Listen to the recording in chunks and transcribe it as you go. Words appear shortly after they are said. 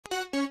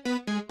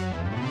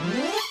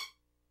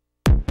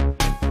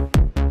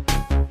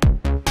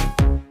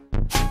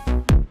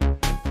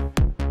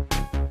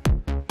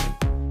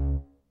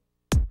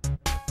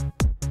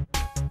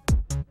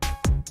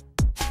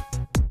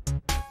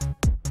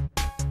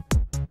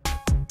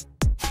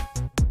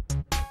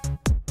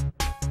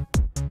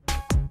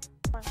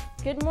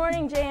Good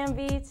morning,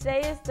 JMB.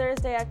 Today is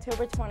Thursday,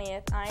 October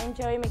 20th. I am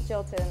Joey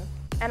McJilton.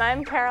 And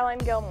I'm Caroline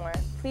Gilmore.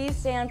 Please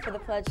stand for the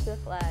pledge to the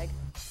flag.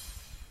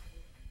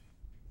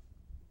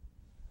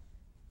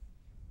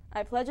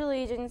 I pledge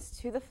allegiance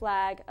to the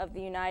flag of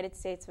the United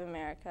States of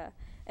America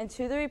and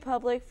to the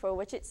republic for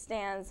which it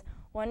stands,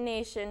 one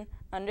nation,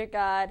 under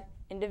God,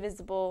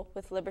 indivisible,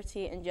 with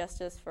liberty and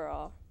justice for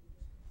all.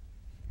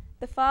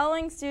 The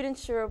following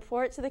students should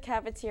report to the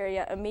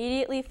cafeteria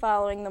immediately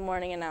following the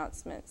morning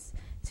announcements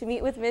to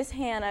meet with Ms.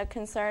 Hannah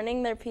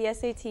concerning their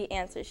PSAT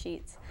answer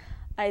sheets.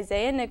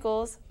 Isaiah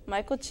Nichols,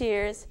 Michael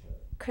Cheers,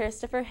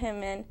 Christopher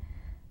Hinman,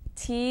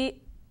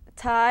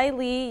 Ty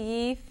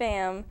Lee Yi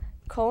Pham,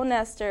 Cole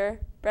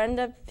Nestor,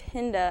 Brenda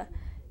Pinda,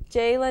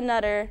 Jayla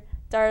Nutter,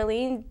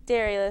 Darlene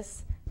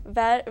Darius,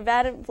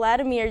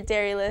 Vladimir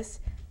Darius,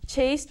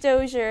 Chase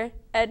Dozier,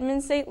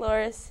 Edmund St.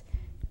 Louis,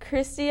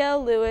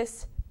 Christiel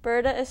Lewis,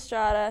 Berta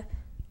Estrada,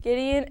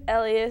 Gideon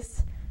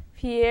Elias,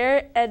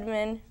 Pierre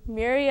Edmond,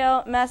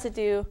 Muriel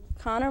Massadou,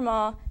 Connor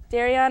Mall,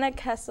 Dariana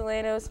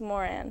Castellanos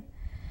Moran.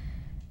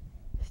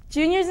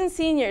 Juniors and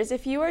seniors,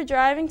 if you are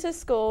driving to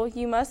school,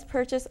 you must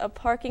purchase a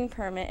parking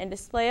permit and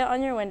display it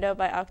on your window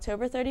by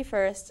October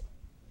 31st.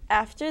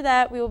 After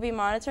that, we will be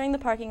monitoring the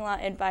parking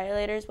lot and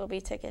violators will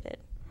be ticketed.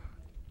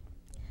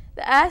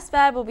 The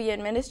ASVAB will be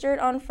administered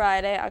on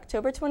Friday,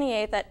 October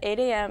 28th at 8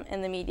 a.m.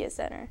 in the Media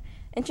Center.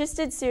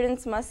 Interested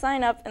students must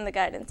sign up in the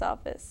guidance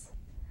office.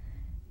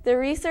 The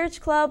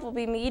Research Club will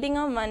be meeting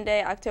on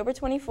Monday, October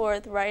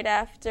 24th, right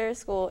after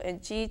school in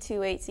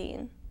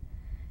G218.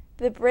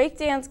 The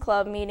Breakdance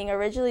Club meeting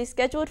originally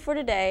scheduled for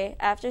today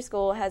after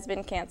school has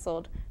been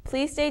canceled.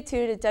 Please stay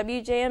tuned to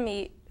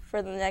WJMB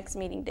for the next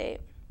meeting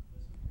date.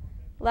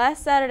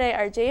 Last Saturday,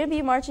 our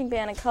JMB Marching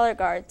Band and Color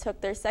Guard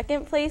took their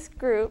second place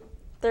Group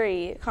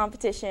 3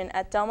 competition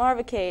at Del Mar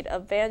Arcade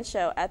of Band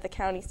Show at the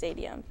County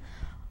Stadium.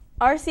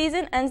 Our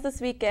season ends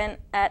this weekend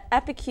at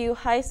Bennett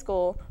High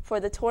School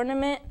for the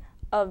Tournament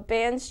of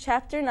Bands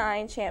Chapter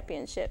 9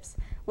 Championships.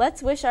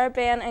 Let's wish our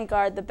band and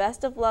guard the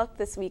best of luck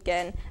this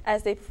weekend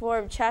as they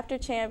perform chapter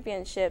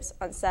championships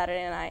on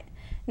Saturday night.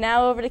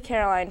 Now over to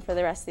Caroline for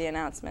the rest of the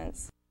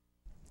announcements.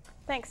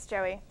 Thanks,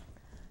 Joey.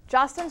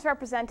 Jostens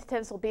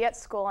representatives will be at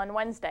school on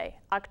Wednesday,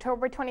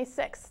 October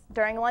 26th,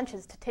 during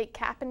lunches to take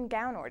cap and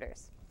gown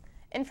orders.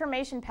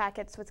 Information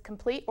packets with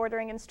complete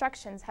ordering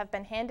instructions have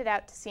been handed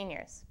out to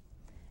seniors.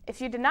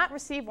 If you did not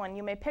receive one,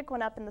 you may pick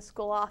one up in the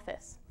school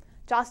office.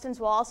 Jostens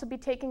will also be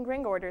taking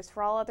ring orders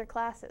for all other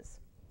classes.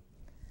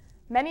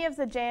 Many of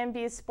the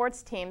JMB's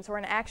sports teams were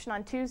in action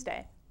on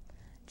Tuesday.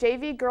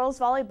 JV girls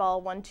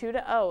volleyball won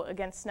 2-0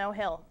 against Snow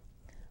Hill.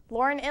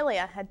 Lauren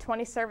Ilya had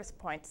 20 service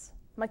points.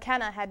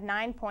 McKenna had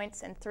 9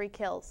 points and 3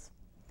 kills.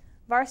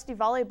 Varsity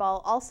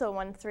volleyball also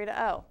won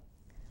 3-0.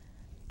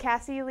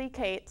 Cassie Lee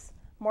Cates,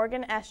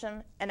 Morgan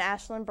Esham, and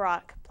Ashlyn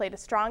Brock played a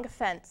strong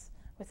offense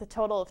with a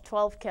total of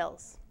 12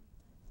 kills.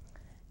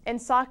 In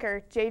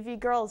soccer, JV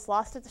girls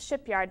lost at the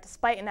Shipyard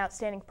despite an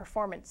outstanding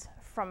performance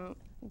from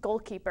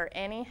goalkeeper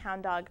Annie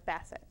Hounddog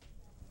Bassett.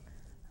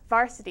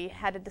 Varsity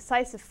had a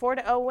decisive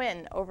 4-0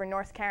 win over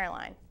North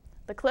Carolina.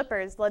 The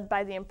Clippers, led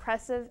by the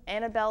impressive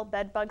Annabelle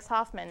Bedbugs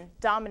Hoffman,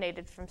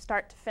 dominated from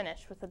start to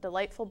finish with a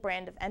delightful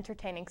brand of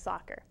entertaining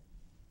soccer.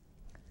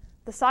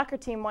 The soccer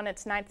team won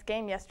its 9th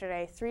game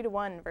yesterday,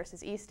 3-1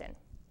 versus Easton.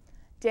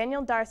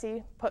 Daniel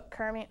Darcy put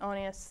Kermie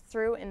Onius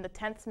through in the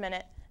 10th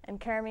minute, and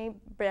Kermie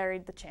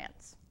buried the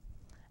chance.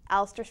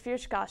 Alistair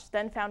Fierskosh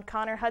then found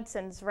Connor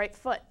Hudson's right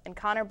foot, and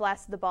Connor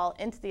blasted the ball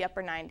into the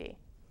upper 90.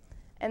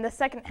 In the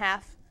second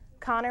half,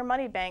 Connor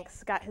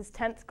Moneybanks got his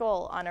 10th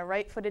goal on a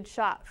right-footed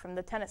shot from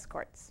the tennis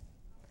courts.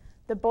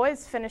 The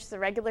boys finished the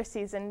regular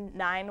season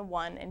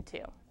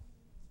 9-1-2.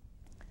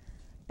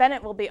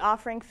 Bennett will be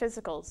offering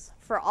physicals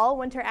for all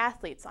winter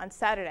athletes on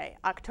Saturday,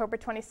 October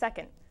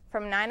 22nd,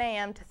 from 9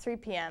 a.m. to 3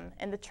 p.m.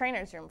 in the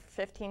trainer's room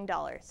for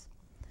 $15.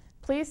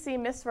 Please see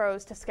Miss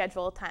Rose to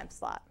schedule a time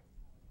slot.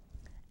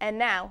 And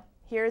now,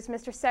 here is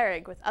Mr.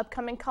 Serig with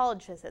upcoming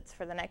college visits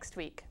for the next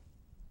week.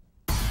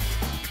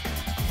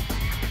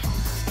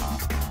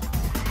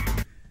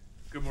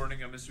 Good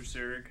morning, I'm Mr.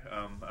 Serig.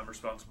 I'm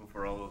responsible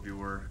for all of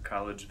your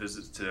college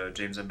visits to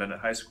James M. Bennett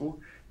High School.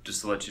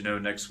 Just to let you know,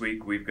 next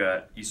week we've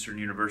got Eastern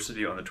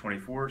University on the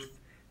 24th,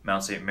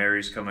 Mount St.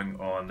 Mary's coming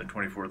on the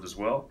 24th as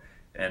well,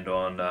 and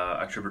on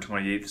October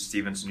 28th,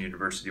 Stevenson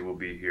University will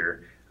be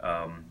here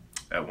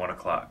at 1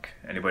 o'clock.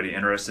 Anybody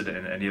interested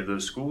in any of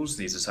those schools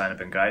needs to sign up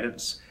in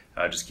guidance.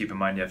 Just keep in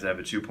mind you have to have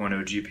a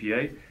 2.0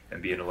 GPA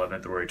and be an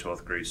 11th or a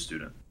 12th grade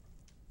student.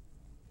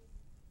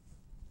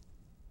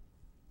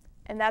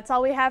 And that's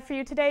all we have for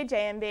you today,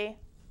 JMB.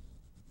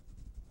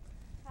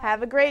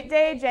 Have a great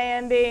day,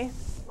 JMB.